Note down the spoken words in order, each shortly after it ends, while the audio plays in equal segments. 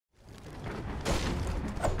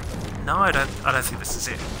No, I don't think this is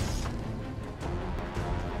it.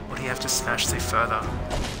 Or do you have to smash through further?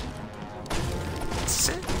 This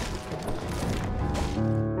is it?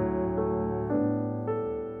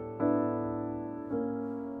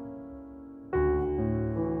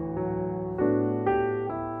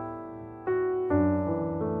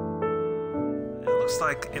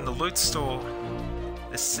 Like in the loot store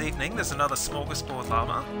this evening, there's another smorgasbord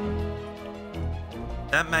llama.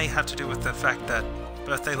 That may have to do with the fact that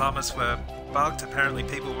birthday llamas were bugged. Apparently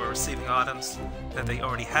people were receiving items that they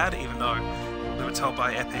already had, even though we were told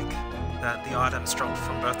by Epic that the items dropped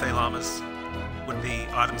from birthday llamas would be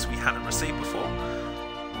items we hadn't received before.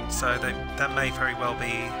 So that may very well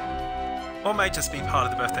be, or may just be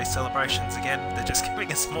part of the birthday celebrations. Again, they're just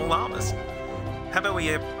giving us more llamas. How about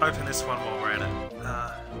we open this one while we're at it?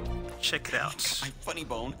 Check it out. My funny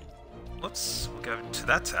bone. Whoops, we'll go to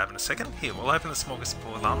that tab in a second. Here, we'll open the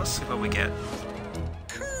smorgasbord llamas, see what we get.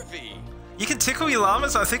 Curvy. You can tickle your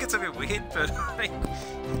llamas. I think it's a bit weird, but I mean,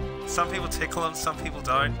 some people tickle them, some people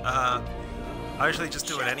don't. I usually just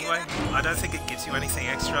do it anyway. I don't think it gives you anything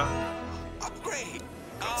extra. Upgrade.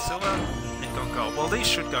 Got silver and got gold. Well, these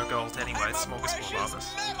should go gold anyway, smorgasbord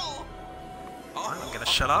llamas. Right, I'm gonna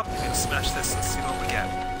shut up, I'm gonna smash this and see what we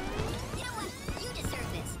get.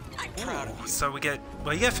 Ooh, so we get,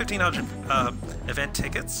 well, you get 1500 event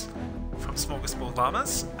tickets from smorgasbord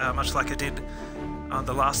llamas, much like I did on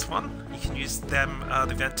the last one. You can use them, the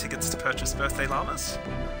event tickets, to purchase birthday llamas,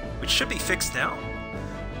 which should be fixed now.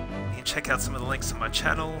 You can check out some of the links on my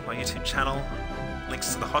channel, my YouTube channel,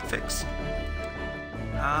 links to the hotfix.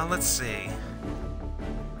 Let's see.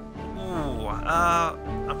 Ooh,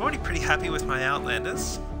 I'm already pretty happy with my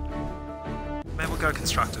Outlanders. Maybe we'll go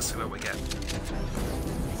Constructor, see what we get.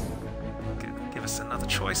 Give us another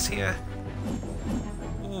choice here.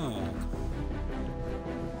 Ooh.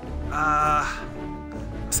 I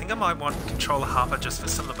think I might want Controller Harper just for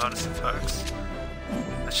some of the bonus and perks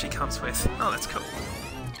that she comes with. Oh, that's cool.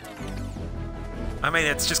 I mean,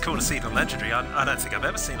 it's just cool to see the legendary. I don't think I've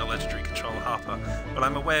ever seen a legendary Controller Harper, but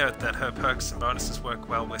I'm aware that her perks and bonuses work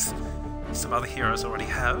well with some other heroes already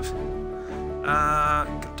have.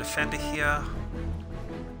 Got a Defender here.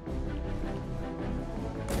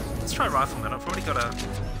 Let's try Rifleman. I've already got a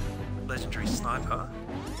legendary Sniper.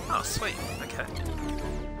 Oh, sweet. Okay.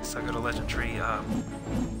 So I've got a legendary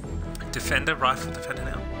Defender, Rifle Defender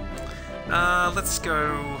now. Let's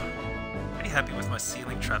go... Pretty happy with my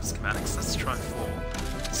ceiling trap schematics. Let's try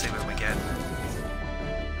 4. See what we get.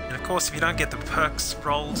 And of course, if you don't get the perks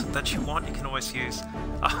rolled that you want, you can always use...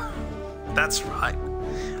 Oh, that's right.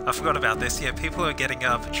 I forgot about this. Yeah, people are getting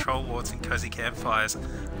patrol wards and cozy campfires.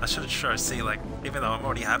 I should have shown ceiling, even though I'm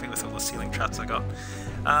already happy with all the ceiling traps I got.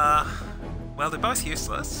 Well, they're both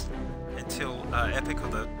useless until Epic or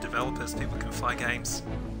the developers, People Can Fly Games,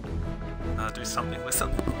 do something with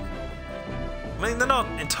them. I mean, they're not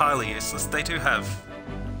entirely useless. They do have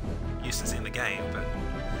uses in the game, but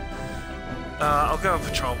I'll go with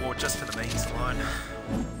Patrol Ward just for the means alone.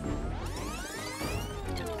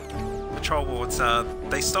 Patrol Wards,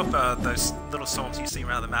 they stop those little storms you see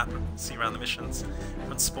around the map, see around the missions,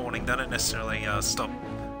 from spawning. They don't necessarily stop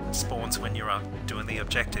spawns when you're doing the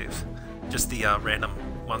objective, just the random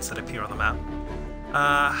ones that appear on the map.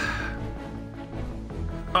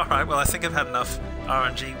 Alright, well I think I've had enough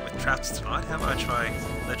RNG with traps tonight. How about I try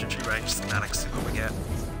Legendary Range Schematics, see what we get.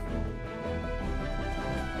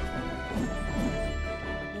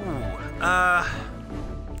 Ooh,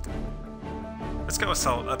 let's go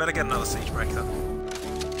Assault. I better get another Siege Breaker.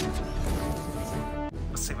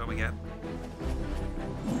 Let's see what we get.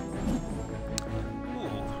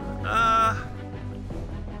 Ooh, I've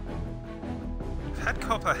had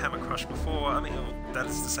Copper Hammer Crush before. I mean, that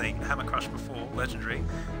is to say, Hammer Crush before Legendary.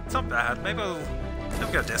 It's not bad. Maybe I'll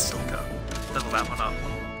go Deathstalker. Level that one up.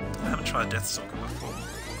 I haven't tried Deathstalker before.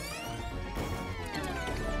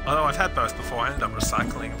 Although I've had both before, I ended up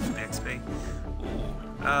recycling for the XP. Ooh.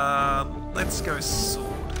 Let's go Sword.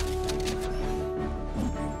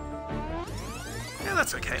 Yeah,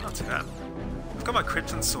 that's okay, not too bad. I've got my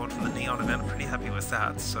Krypton Sword from the Neon event, I'm pretty happy with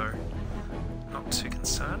that, so not too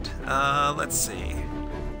concerned. Let's see.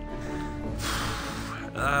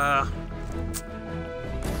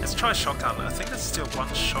 Let's try Shotgun. I think there's still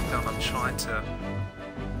one Shotgun I'm trying to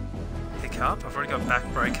pick up. I've already got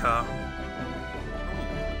Backbreaker.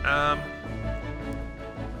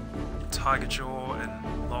 Tiger Jaw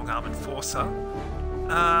and Long Arm Enforcer.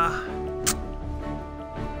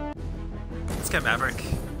 Let's go Maverick.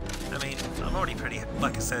 I mean, I'm already pretty,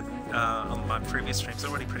 like I said on my previous streams, I'm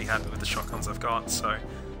already pretty happy with the shotguns I've got, so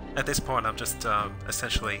at this point I'm just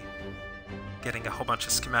essentially getting a whole bunch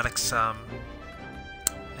of schematics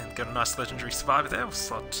and Got a nice legendary survivor there. We'll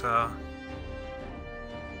slot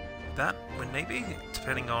that when maybe,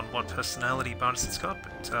 depending on what personality bonus it's got.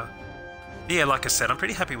 But yeah, like I said, I'm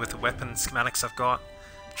pretty happy with the weapon schematics I've got,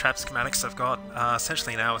 trap schematics I've got.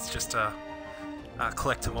 Essentially now it's just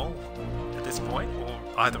collect them all at this point, or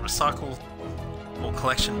either recycle or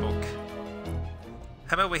collection book.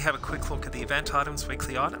 How about we have a quick look at the event items,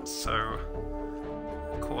 weekly items? So,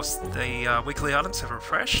 of course, the weekly items have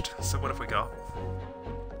refreshed. So what have we got?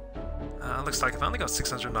 Looks like I've only got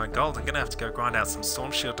 609 gold. I'm going to have to go grind out some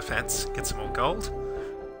Storm Shield defense, get some more gold.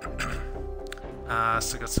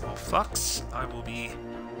 So got some more flux. I will be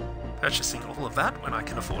purchasing all of that when I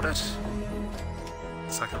can afford it.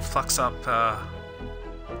 So I can flux up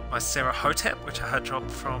my Sarah Hotep, which I had dropped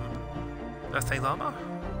from Birthday Llama.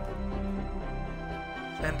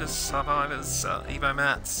 Vendors, survivors, Evo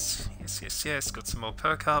mats. Yes. Got some more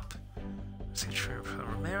perk up. True for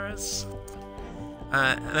Ramirez.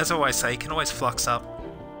 And as I always say, you can always flux up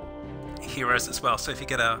heroes as well. So if you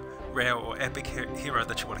get a rare or epic hero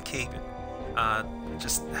that you want to keep,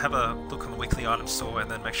 just have a look on the weekly item store and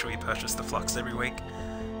then make sure you purchase the flux every week.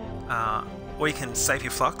 Or you can save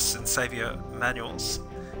your flux and save your manuals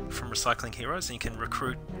from recycling heroes, and you can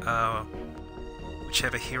recruit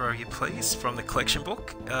whichever hero you please from the collection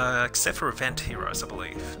book, except for event heroes, I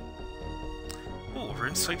believe. Oh,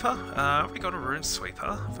 Rune Sweeper. We got a Rune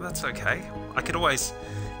Sweeper, but that's okay. You can always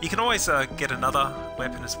get another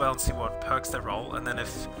weapon as well and see what perks they roll, and then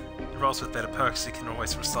if it rolls with better perks, you can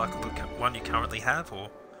always recycle the one you currently have, or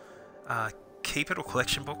keep it or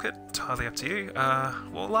collection book it. Entirely up to you.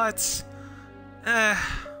 Wall lights.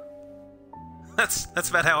 That's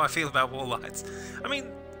about how I feel about wall lights. I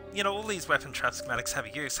mean, you know, all these weapon trap schematics have a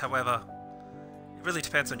use, however, it really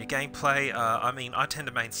depends on your gameplay. I mean, I tend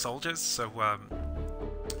to main soldiers, so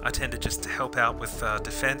I tend to just help out with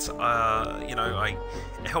defense. You know, I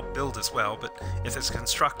help build as well, but if there's a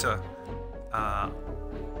constructor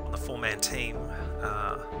on the four-man team,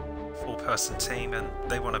 four-person team, and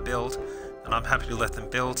they want to build, and I'm happy to let them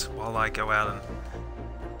build while I go out and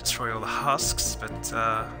destroy all the husks, but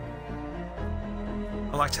I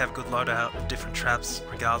like to have a good loadout of different traps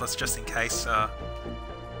regardless, just in case it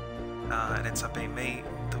ends up being me,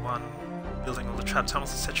 the one building all the trap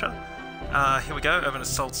tunnels, etc. Here we go, Urban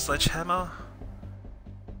Assault Sledgehammer,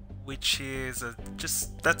 which is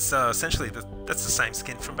that's essentially that's the same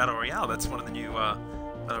skin from Battle Royale. That's one of the new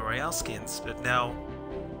Battle Royale skins, but now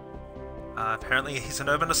apparently he's an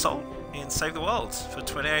Urban Assault in Save the World for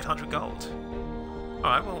 2,800 gold.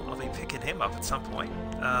 Alright, well, I'll be picking him up at some point.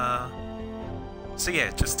 So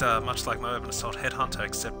yeah, just much like my Urban Assault Headhunter,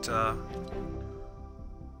 except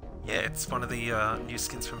yeah, it's one of the new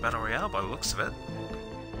skins from Battle Royale by the looks of it.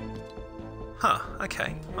 Huh,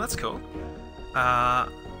 okay, well that's cool. Of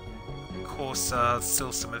course,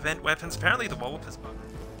 still some event weapons. Apparently the Wallopers bug.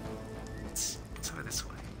 Let's go this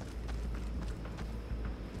way.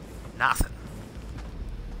 Nothing.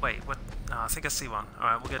 Wait, what? No, I think I see one.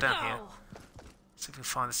 Alright, we'll go down here. See if we can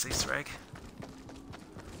find this Easter egg.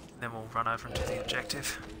 And then we'll run over into the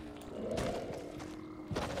objective.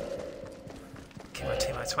 Keep my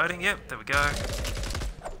teammates waiting. Yep, there we go.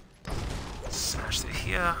 Smash through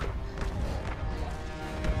here.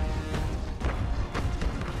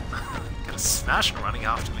 Got a smash running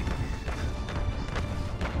after me.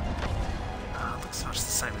 Looks much the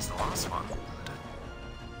same as the last one.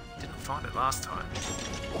 I didn't find it last time.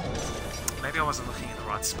 Maybe I wasn't looking in the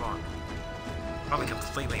right spot. Probably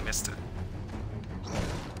completely missed it.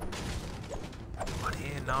 Right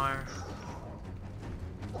here, no.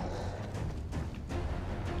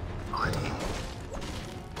 Right here.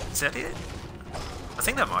 Is that it? I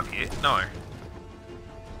think that might be it. No.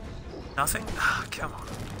 Nothing? Ah, come on.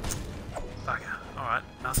 Bugger. Alright,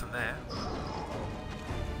 nothing there.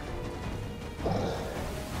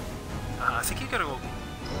 I think you gotta go.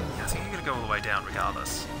 Yeah, I think you gotta go all the way down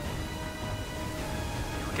regardless.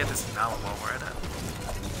 We'll get this mallet while we're at it.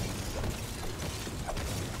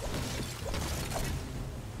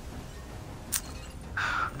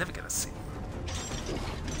 I'm never gonna see.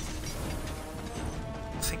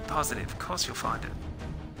 Think positive, of course you'll find it.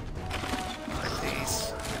 Like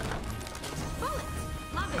these. Oh,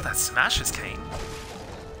 that smash is keen.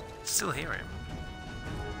 Still hear him.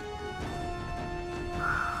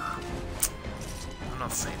 I'm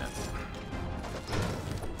not seeing it.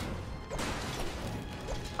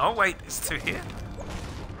 Oh wait, is it through here?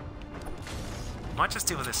 Might just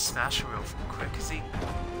deal with this smash real quick, because he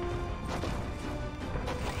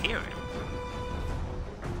can hear him.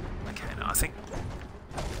 Okay, no, I think.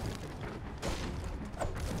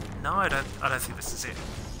 No, I don't think this is it.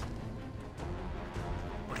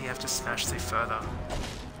 Or do you have to smash through further?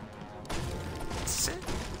 Is it?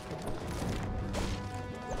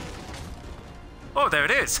 Oh, there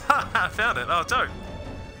it is! I found it. Oh, dope.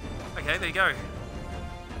 Okay, there you go.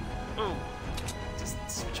 Ooh. Just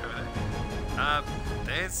switch over there.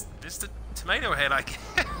 There's the tomato head, I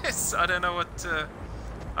guess. I don't know what to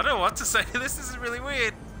say. This is really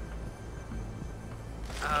weird.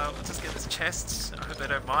 We'll just get this chest. I hope they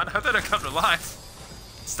don't mind. I hope they don't come to life.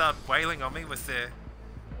 Start wailing on me with their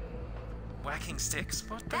whacking sticks.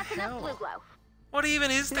 What the hell? Enough blue glow. What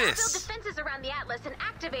even is Now build this? defenses around the Atlas and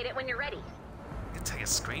activate it when you're ready. I can take a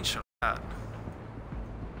screenshot of that.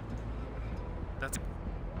 That's...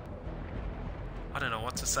 I don't know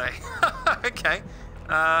what to say. Okay.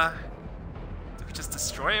 Did we just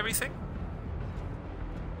destroy everything?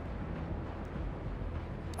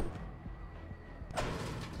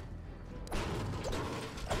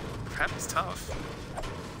 Crap is tough.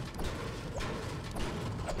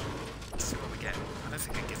 Let's see what we get. I don't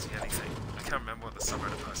think it gives you anything. I can't remember what the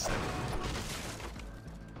subreddit post said.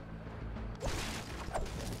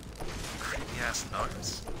 Creepy ass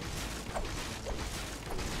nose.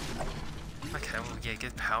 Okay, well, yeah,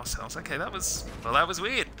 get power cells. Okay, that was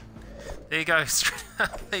weird. There you go,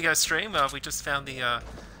 there you go, stream. We just found the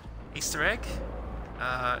Easter egg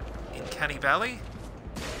in Canny Valley.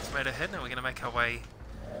 Straight ahead. Now we're gonna make our way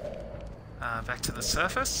back to the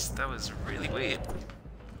surface. That was really weird.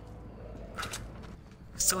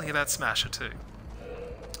 Still hear that smasher too.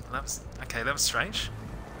 Well, that was okay. That was strange.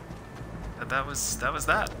 But that was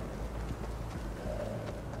that.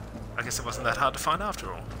 I guess it wasn't that hard to find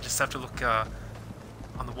after all. You just have to look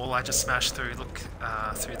on the wall I just smashed through, look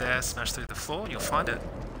through there, smash through the floor, and you'll find it.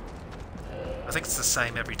 I think it's the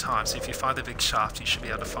same every time, so if you find the big shaft, you should be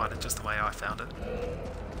able to find it just the way I found it.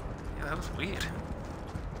 Yeah, that was weird.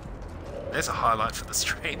 There's a highlight for the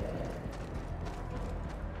stream.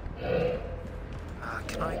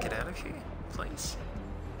 Can I get out of here, please?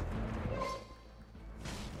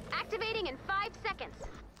 Activating in 5 seconds.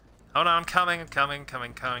 Oh no, I'm coming.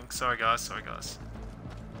 Sorry guys.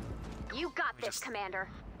 You got this, just Commander.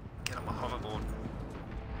 Get on my hoverboard.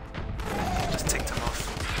 Just ticked him off.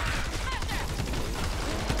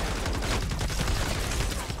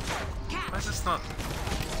 Why is this not...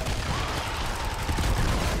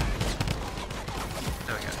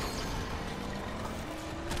 There we go.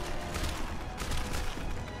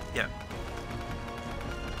 Yeah.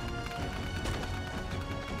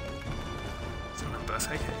 Is that my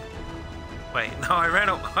birthday cake? Wait, no,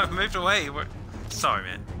 I moved away. Sorry,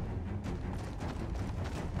 man.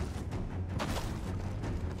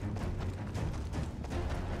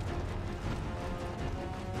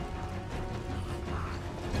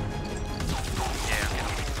 Yeah, I'm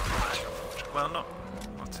getting unfortunately. Well, not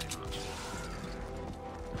too much.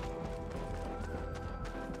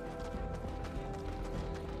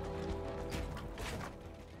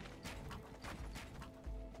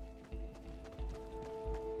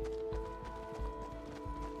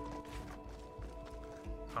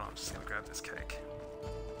 Oh, I'm just gonna grab this cake.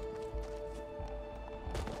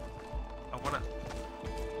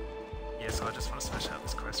 Yeah, so I just want to smash out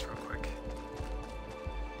this quest real quick.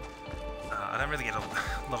 I don't really get a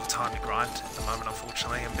lot of time to grind at the moment,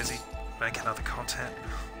 unfortunately. I'm busy making other content.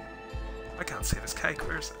 I can't see this cake.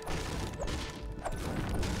 Where is it?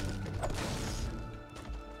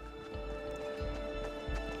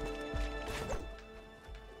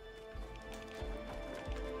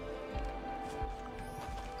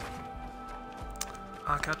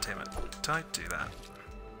 Oh, god damn it. Don't do that.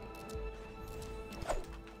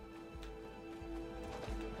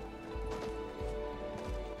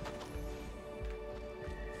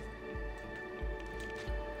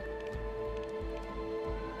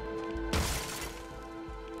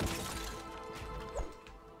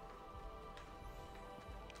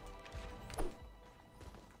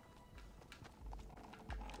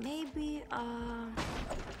 Maybe,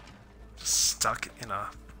 Just stuck in a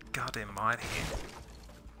goddamn mine here.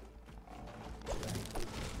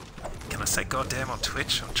 Can I say goddamn on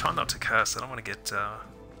Twitch? I'm trying not to curse. I don't want to get,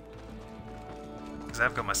 because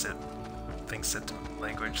I've got my thing set to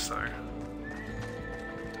language, so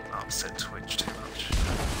I'll set Twitch too much.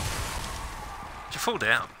 Did you fall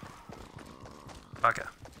down? Bugger.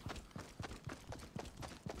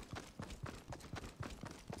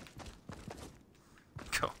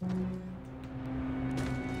 Cool.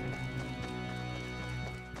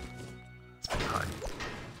 It's pretty high.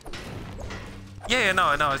 Yeah, no,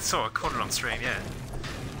 I saw it, caught it on stream, yeah.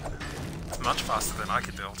 It's much faster than I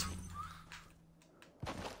could build.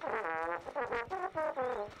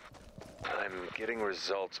 I'm getting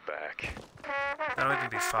results back. That'll even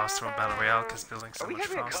be faster on Battle Royale because building's so Are we much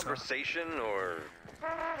having faster. a conversation or...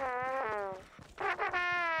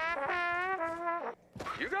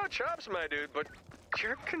 You got chops, my dude, but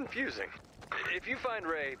you're confusing. If you find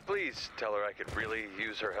Ray, please tell her I could really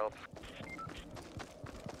use her help.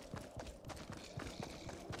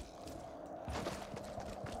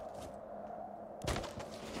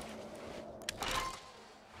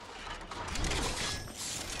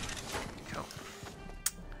 Cool.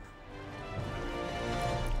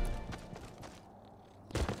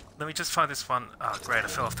 Let me just find this one. Oh, great, I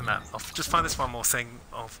fell off the map. I'll just find this one more thing.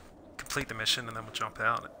 I'll complete the mission and then we'll jump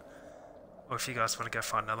out. Or if you guys want to go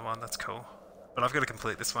find another one, that's cool. But I've got to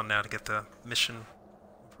complete this one now to get the mission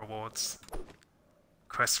rewards.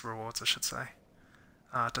 Quest rewards, I should say.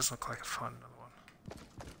 It doesn't look like I find another one.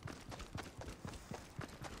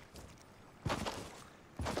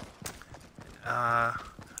 I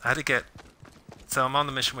had to get... So I'm on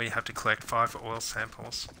the mission where you have to collect 5 oil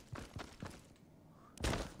samples.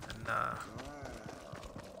 And I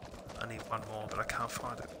need one more, but I can't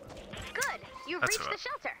find it. Good. You've That's reached all right. the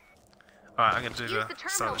shelter. Alright, I'm going to do Use the the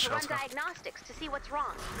start terminal of the to run shelter. diagnostics to see what's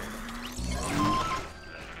wrong.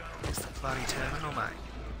 Use the bloody terminal, mate.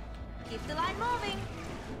 Keep the line moving.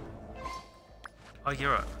 Oh,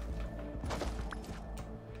 you're right.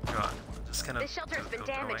 You're right. I'm just going to... This shelter has been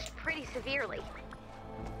damaged pretty severely.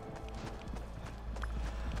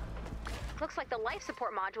 Looks like the life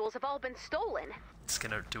support modules have all been stolen. It's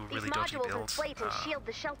going to do a These really dodgy modules build. inflate and shield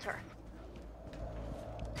the shelter.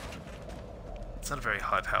 It's not a very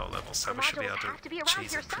high power level, so The we should be able modules to have to be around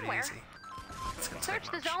cheese here it pretty somewhere. easy. It's gonna Search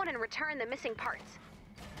take the much. zone and return the missing parts.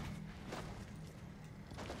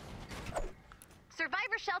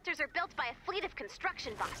 Survivor shelters are built by a fleet of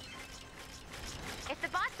construction bots. If the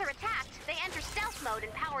bots are attacked, they enter stealth mode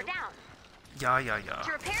and power down. Yeah, yeah, yeah.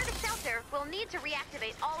 To repair the shelter, we'll need to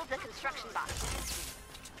reactivate all of the construction bots.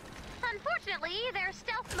 Unfortunately, their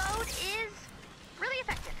stealth mode is really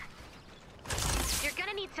effective. You're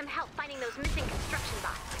gonna need some help finding those missing construction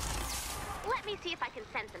bots. Let me see if I can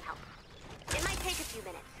send some help. It might take a few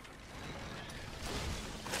minutes.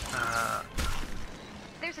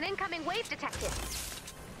 There's an incoming wave detected.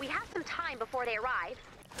 We have some time before they arrive.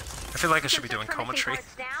 I feel like I should be doing commentary.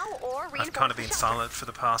 Now or I've kind of been silent for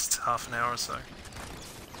the past half an hour or so.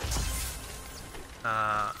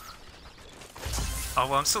 Oh,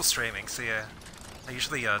 well, I'm still streaming, so yeah. I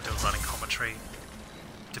usually do a running commentary,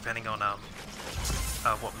 depending on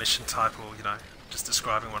what mission type or, you know, just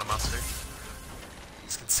describing what I'm up to.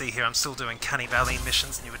 As you can see here, I'm still doing Canny Valley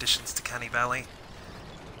missions, new additions to Canny Valley.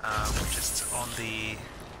 We're just on the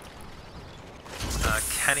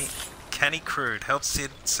Canny Crude. Help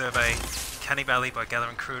Sid survey Canny Valley by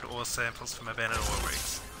gathering crude oil samples from abandoned oil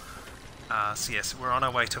rigs. So yes, we're on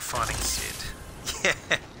our way to finding Sid. Yeah!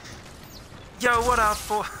 Yo, what up,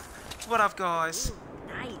 what up, guys?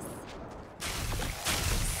 Nice.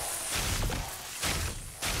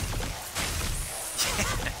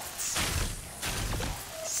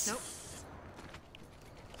 Yes. Nope.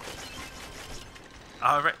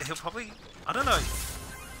 He'll probably... I don't know.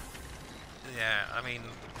 Yeah, I mean...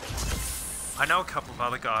 I know a couple of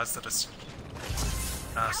other guys that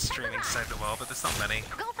are streaming Save the World, but there's not many.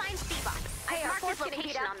 Go find C-Bot. I marked his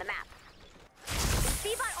location on the map.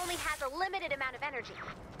 C-Bot only has a limited amount of energy.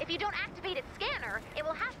 If you don't activate its scanner, it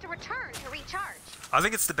will have to return to recharge. I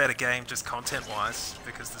think it's the better game, just content-wise,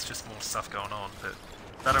 because there's just more stuff going on, but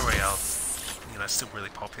Battle Royale's, you know, still really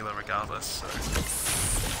popular regardless, so...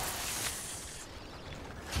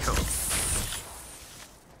 Cool.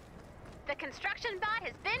 The construction bot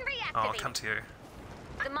has been reactivated. Oh, I'll come to you.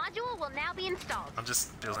 The module will now be installed. I'm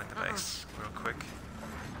just building the base real quick.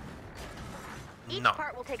 Each No.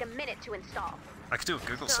 part will take a minute to install. I could do a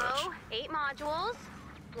Google So, search. 8 modules,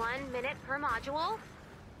 1 minute per module.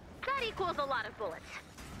 That equals a lot of bullets.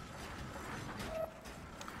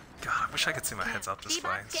 God, I wish I could see my heads up display.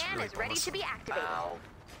 C-Bot It's scan really is ready to bothersome. be activated. Ow.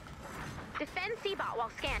 Defend C-Bot while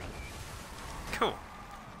scanning. Cool.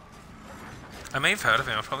 I may have heard of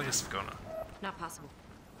him, I've probably just forgotten it. Not possible.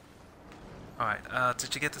 Alright,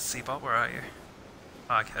 did you get the C-Bot? Where are you?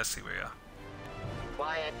 Oh, okay, I see where you are.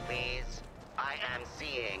 Quiet, please. I am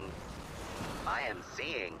seeing. I am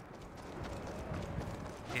seeing.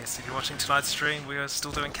 Yes, if you're watching tonight's stream, we are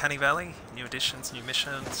still doing Canny Valley. New additions, new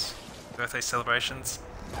missions, birthday celebrations.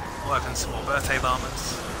 We'll open some more birthday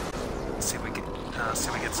llamas. See if we get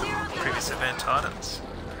some previous event items.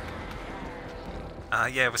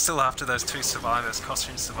 Yeah, we're still after those 2 survivors,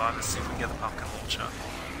 costume survivors. See if we can get the pumpkin launcher.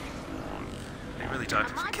 It'd be really dope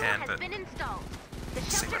if we module can, has but been installed. The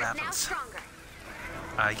see shelter what is now happens. stronger.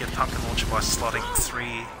 You get the pumpkin launcher by slotting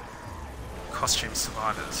 3 costume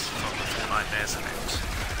survivors from the Fortnite Mares event.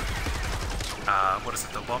 What is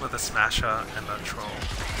it? The Lobber, the Smasher, and the Troll.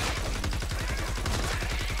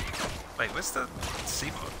 Wait, where's the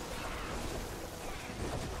C-bot?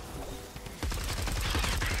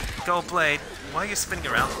 Gold Blade, why are you spinning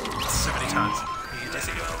around so many times? Are you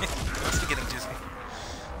dizzy? Must be getting dizzy.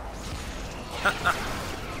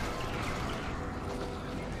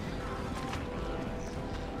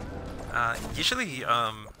 Usually,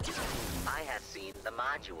 I have seen the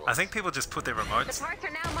modules. I think people just put their remotes The parts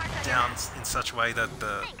are now marked on down your map. in such a way that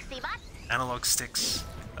the Thanks, C-Bot. analog sticks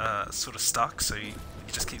sort of stuck, so you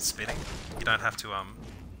just keep spinning. You don't have to,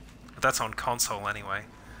 that's on console anyway.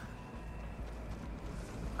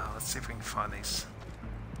 Let's see if we can find these.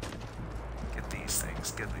 Get these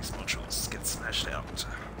things, get these modules, get smashed out.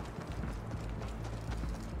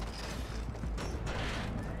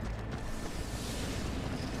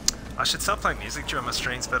 I should start playing music during my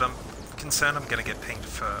streams, but I'm concerned I'm gonna get pinged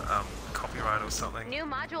for copyright or something. New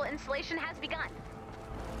module installation has begun.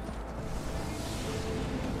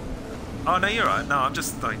 Oh no, you're right. No, I'm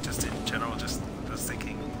just like just in general, just was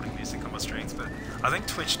thinking putting music on my streams, but I think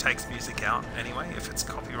Twitch takes music out anyway if it's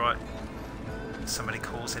copyright. Somebody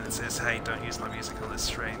calls in and says, "Hey, don't use my music on this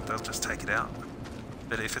stream," they'll just take it out.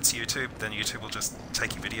 But if it's YouTube, then YouTube will just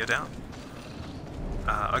take your video down.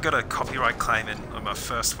 I got a copyright claim in on my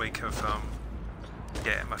first week of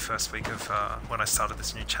when I started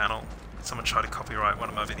this new channel. Someone tried to copyright one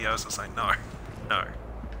of my videos. I was like, no,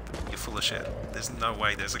 you're full of shit. There's no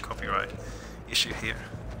way there's a copyright issue here.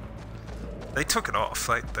 They took it off.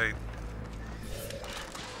 Like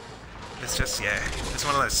it's just it's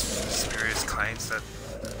one of those spurious claims that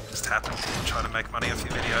just happen. People try to make money off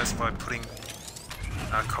your videos by putting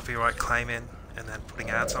a copyright claim in and then putting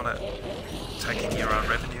ads on it, taking your own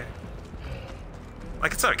revenue.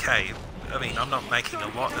 Like, it's okay. I mean, I'm not making a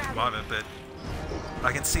lot at the moment, but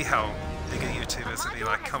I can see how bigger YouTubers would be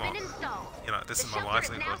like, come on, you know, this is my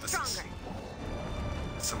livelihood, this is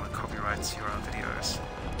someone copyrights your own videos.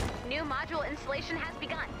 New module installation has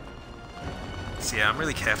begun. So yeah, I'm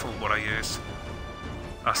really careful what I use.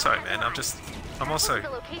 Oh, sorry man, I'm also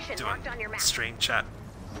doing stream chat.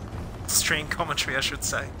 Stream commentary, I should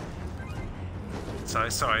say. So,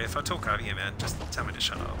 sorry, if I talk over you, man, just tell me to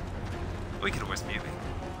shut up. Or you could always mute me.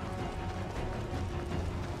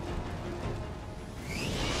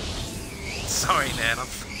 Sorry, man, I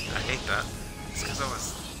hate that. It's because I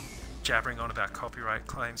was jabbering on about copyright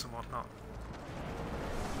claims and whatnot.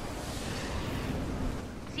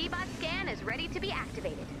 C-Bot scan is ready to be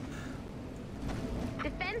activated.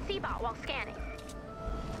 Defend C-Bot while scanning.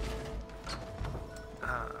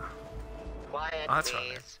 Quiet, Oh, that's right,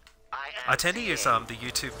 man. please. I tend to use the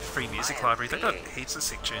YouTube free music library. They've got heaps of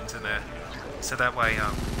sick tunes in there, so that way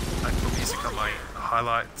I can put music on my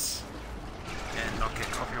highlights and not get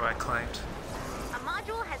copyright claimed. A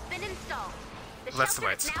module has been installed. Well, that's the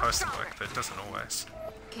way it's supposed to work, but it doesn't always,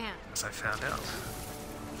 as I found out.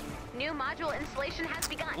 New module installation has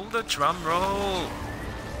begun. All the drum roll!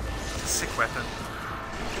 It's a sick weapon.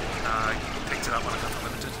 I picked it up when I got the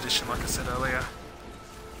limited edition, like I said earlier.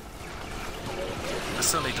 I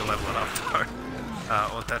still need to level it up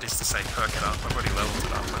though. Or that is to say, perk it up. I've already leveled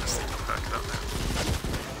it up, I just need to perk it up now.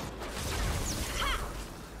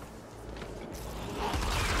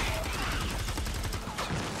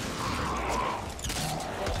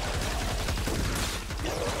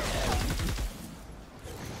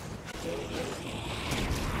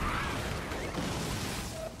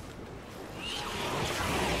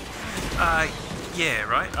 Yeah,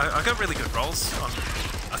 right. I got really good rolls on.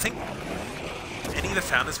 I think any of the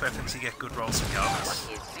Founders weapons you get good rolls regardless.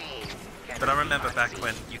 But I remember back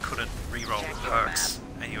when you couldn't re-roll perks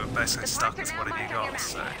and you were basically stuck with whatever you got.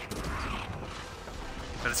 So,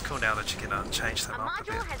 but it's cool now that you can change them up a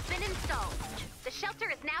bit. A module has been installed. The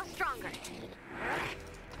shelter is now stronger.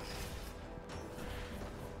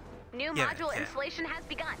 New module installation has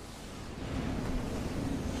begun.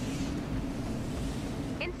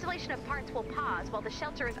 Installation of parts will pause while the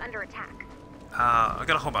shelter is under attack. I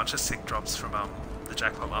got a whole bunch of sick drops from the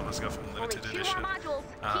Jackpot Llamas I got from the limited Only 2 edition. more modules.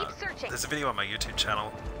 Keep searching. There's a video on my YouTube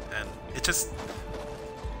channel, and it just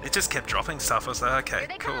kept dropping stuff. I was like, okay,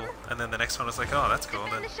 cool. And then the next one was like, oh, that's cool.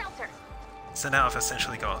 Defend the shelter. So now I've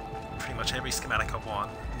essentially got pretty much every schematic I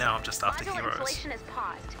want. Now I'm just after Module heroes. installation is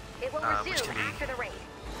paused. It will Which resume can be- after the raid.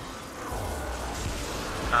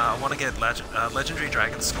 I want to get Legendary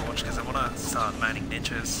Dragon Scourge because I want to start maining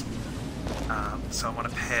ninjas. So I want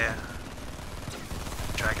to pair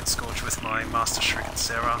Dragon Scourge with my Master Shuriken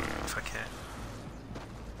Sarah if I can.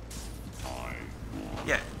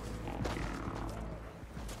 Yeah.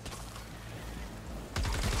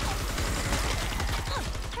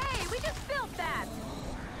 Hey, we just built that.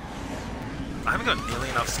 I haven't got nearly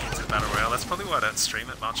enough skins in Battle Royale. That's probably why I don't stream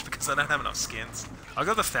it much, because I don't have enough skins. I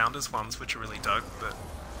got the Founders ones, which are really dope, but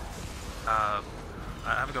I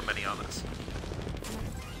haven't got many others.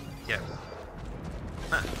 Yeah.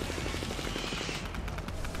 Huh.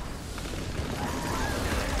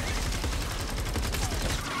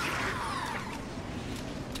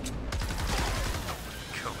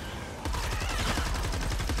 Cool.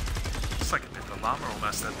 It's like a bit of a llama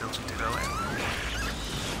almost, that build you did earlier.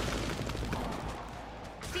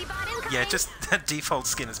 Yeah, just that default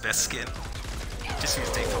skin is best skin. Just use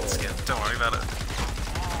default skin, don't worry about it.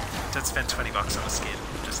 Don't spend 20 bucks on a skin,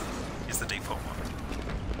 just use the default one.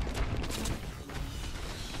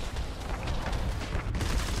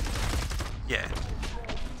 Yeah.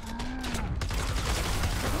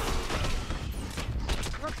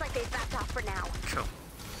 Looks like they've backed off for now. Cool.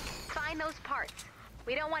 Find those parts.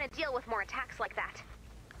 We don't want to deal with more attacks like that.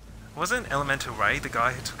 Wasn't Elemental Ray the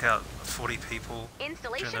guy who took out 40 people during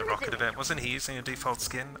the rocket event? Wasn't he using a default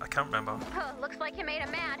skin? I can't remember. Looks like you made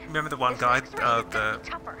him mad. Remember the one guy, the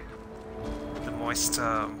moist,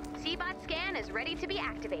 C-bot scan is ready to be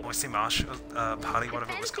activated. Moisty Marsh party,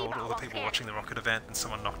 whatever it was called, all the people watching the rocket event, and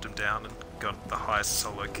someone knocked him down and got the highest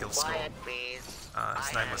solo kill score.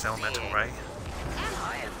 His name was Elemental Ray.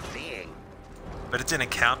 I am seeing. But it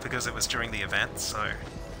didn't count because it was during the event, so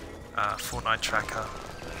Fortnite tracker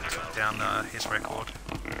took down his record.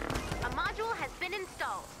 A module has been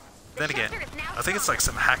installed. Then again, I think it's like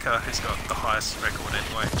some hacker who's got the highest record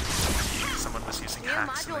anyway. Someone was using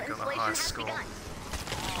hacks and they got the highest score.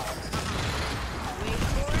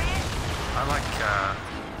 I like,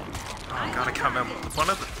 oh god, I can't remember. One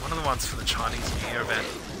of the ones for the Chinese New Year event. I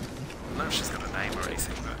don't know if she's got a name or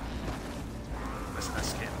anything, but where's that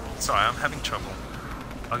skin? Sorry, I'm having trouble.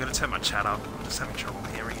 I'm gonna turn my chat up. I'm just having trouble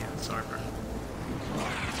hearing you. Sorry, bro.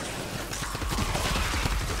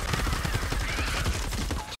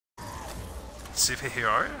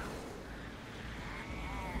 Superhero?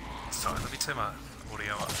 Sorry, let me turn my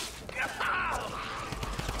audio up.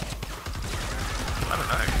 I don't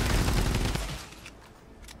know.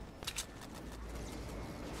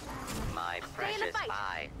 My precious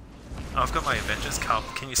eye. Oh, I've got my Avengers Cup.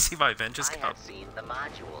 Can you see my Avengers I Cup? have seen the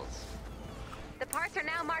modules. The parts are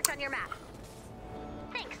now marked on your map.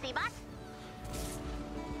 Thanks, C-bot.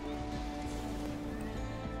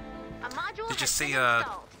 A module Did you has see, been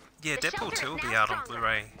installed. yeah, The Deadpool shelter 2 will is be now out on stronger.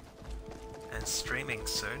 Blu-ray and streaming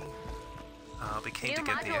soon. I'll be keen New to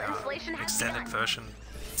get module installation the has extended begun. version,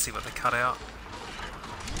 see what they cut out.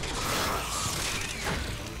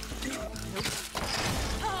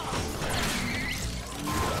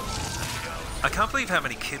 I can't believe how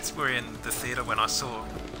many kids were in the theatre when I saw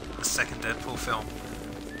the second Deadpool film.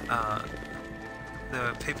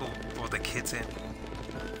 The people brought their kids in. Yep.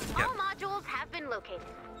 All modules have been located.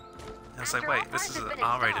 I was like, After all wait, this parts is have an been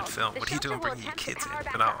R-rated installed, film. the What are you doing shelter will bringing your attempt to kids in? power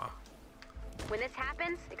But back oh. up. When this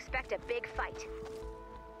happens, expect a big fight.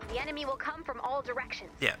 The enemy will come from all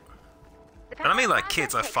directions. Yeah. The But I mean power like process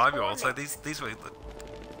kids, like takes 5-year-olds, 4 like minutes. these were,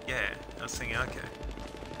 yeah, I was thinking, okay.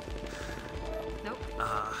 Nope.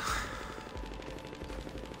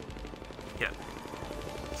 Yeah.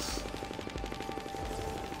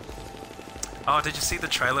 Oh, did you see the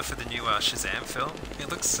trailer for the new Shazam film? It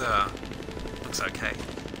looks okay.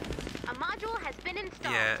 A module has been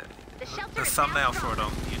installed. Yeah, The shelter the is now thumbnail for strong. it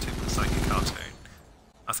on YouTube looks like a cartoon.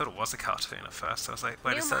 I thought it was a cartoon at first. I was like,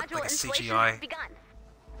 wait, New is that module like a installation CGI? has begun.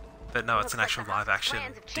 But no, it's an Looks like actual the hub's live-action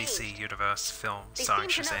plans have DC changed. Universe film They starring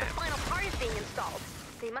seem to know the Shazam. final part is being installed.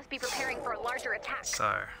 They must be preparing for a larger attack.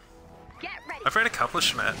 So, Get ready. I've read a couple of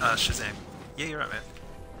Shazam. Yeah, you're right, man.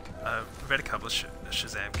 I've read a couple of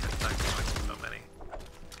Shazam comics, but not many.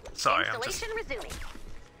 Sorry, I'm just... Installation resuming.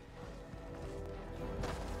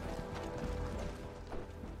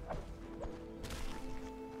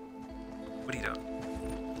 What are you doing?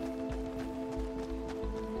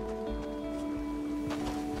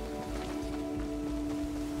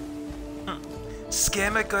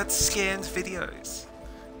 Scammer God scams videos.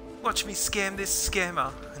 Watch me scam this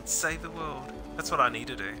scammer and save the world. That's what I need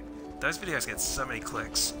to do. Those videos get so many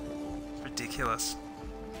clicks. It's ridiculous.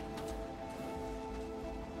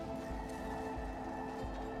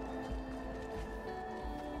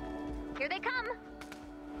 Here they come.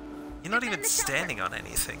 You're not Defend even the shelter. standing on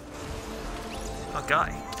anything. Oh,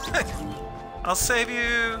 guy. I'll save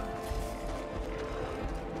you!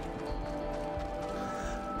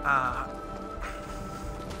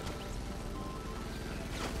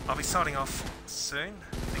 I'll be signing off soon.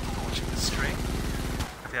 Thank you for watching the stream.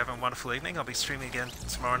 Hope you have a wonderful evening. I'll be streaming again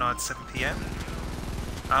tomorrow night 7 PM.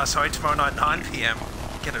 Sorry, tomorrow night 9 PM.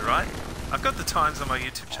 Get it right? I've got the times on my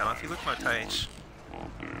YouTube channel. If you look at my page.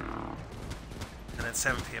 And then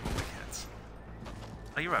 7 PM on weekends.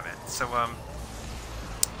 Oh, you're right, man. So, I'll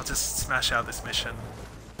just smash out this mission.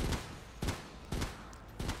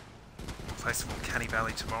 Play some more Canny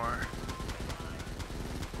Valley tomorrow.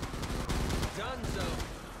 Dunzo.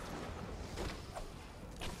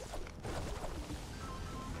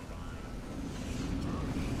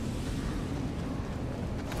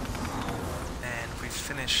 And we've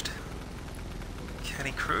finished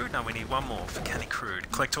Kenny Crude. Now we need one more for Kenny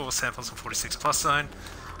Crude. Collect all the samples in 46 plus zone.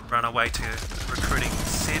 Run away to recruiting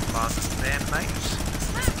Sid, Mars' bandmate.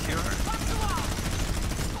 Secure.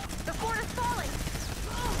 The fort is falling.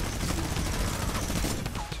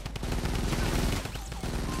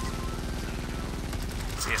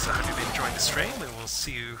 So yes, I hope you've been enjoying the stream. We will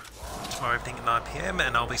see you tomorrow evening at 9 PM,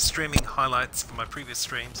 and I'll be streaming highlights from my previous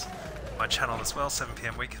streams on my channel as well, 7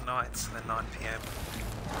 PM weekend nights, and then 9 PM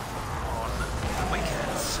on the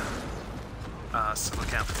weekends. So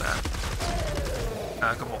look out for that.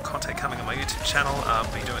 Got more content coming on my YouTube channel.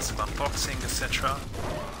 I'll be doing some unboxing, etc.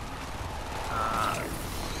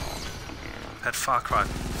 Had Far Cry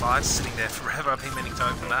 5 sitting there forever. I've been meaning to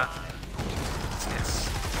open that. So yes,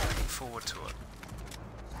 looking forward to it.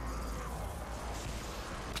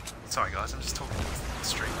 Sorry guys, I'm just talking to the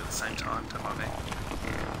stream at the same time, don't mind me.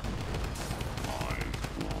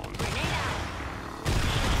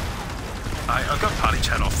 I've got party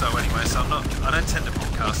chat off though anyway, so I don't tend to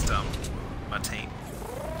broadcast my team.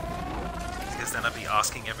 Because then I'd be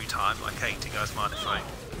asking every time, like, hey, do you guys mind if I...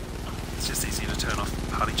 It's just easier to turn off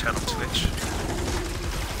party chat on Twitch.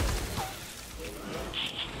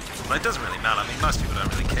 But it doesn't really matter, I mean, most people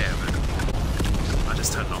don't really care, but I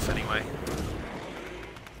just turn it off anyway.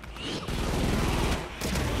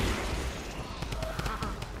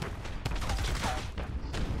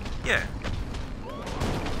 Yeah.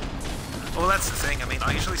 Well, that's the thing. I mean,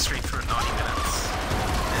 I usually stream for 90 minutes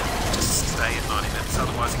and just stay at 90 minutes.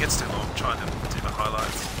 Otherwise, it gets too long trying to do the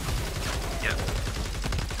highlights. Yeah.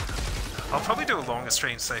 I'll probably do a longer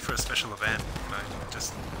stream, say, for a special event. You know,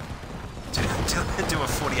 just do a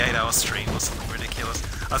 48-hour stream or something ridiculous.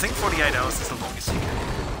 I think 48 hours is the longest you can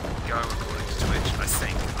go according to Twitch. I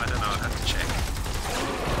think. I don't know. I'd have to check.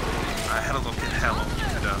 I had a look at how long you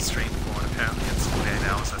could stream for, and apparently it's 48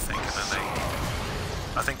 hours, I think, and then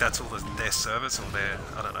I think that's all their service or their,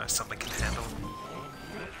 I don't know, something can handle.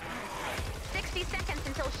 60 seconds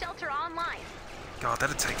until shelter online. God,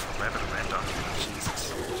 that'd take forever to render.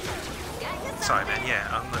 Jesus. Sorry, man.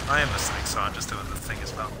 Yeah, I am listening, so I'm just doing the thing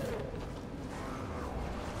as well.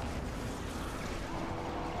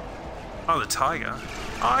 Oh, the tiger.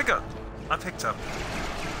 Oh, I picked up.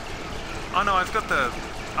 Oh no, I've got the.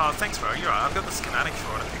 Oh, thanks, bro. You're right. I've got the schematic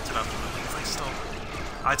for it. I picked it up from the weekly store.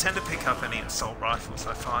 I tend to pick up any assault rifles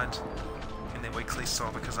I find in their weekly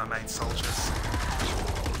store because I made soldiers.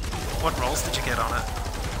 What rolls did you get on it?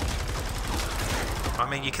 I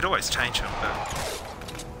mean, you could always change them, but...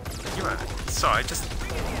 You're right. Sorry, just...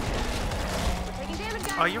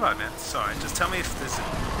 Oh, you're right, man. Sorry, just tell me if there's...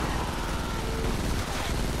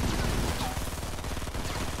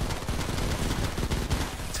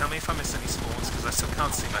 Tell me if I miss any spawns, because I still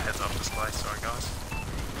can't see my heads-up display. Sorry, guys.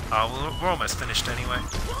 Oh, we're almost finished anyway.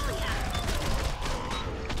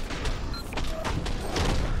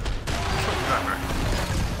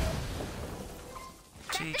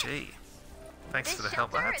 GG. Thanks for the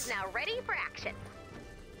help, lads. This shelter is now ready for action.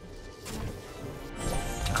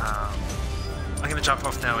 I'm going to jump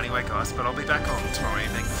off now anyway, guys, but I'll be back on tomorrow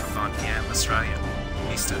evening from 9 PM Australian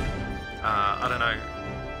Eastern. I don't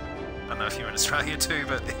know if you're in Australia too,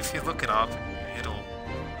 but if you look it up, it'll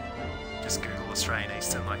just Google Australian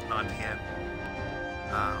Eastern, like 9 PM.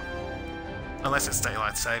 Unless it's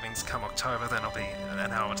daylight savings come October, then it'll be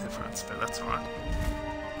an hour difference, but that's alright.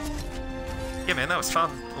 Yeah, man, that was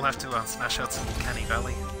fun. We'll have to smash out some Canny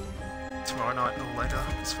Valley tomorrow night or later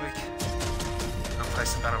this week. I'll play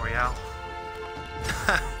some Battle Royale.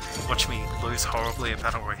 Watch me lose horribly at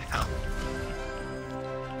Battle Royale.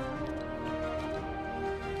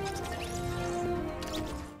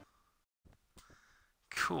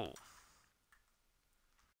 Cool.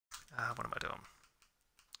 What am I doing?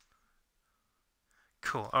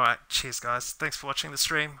 Cool. Alright, cheers guys. Thanks for watching the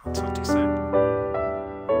stream. I'll talk to you soon.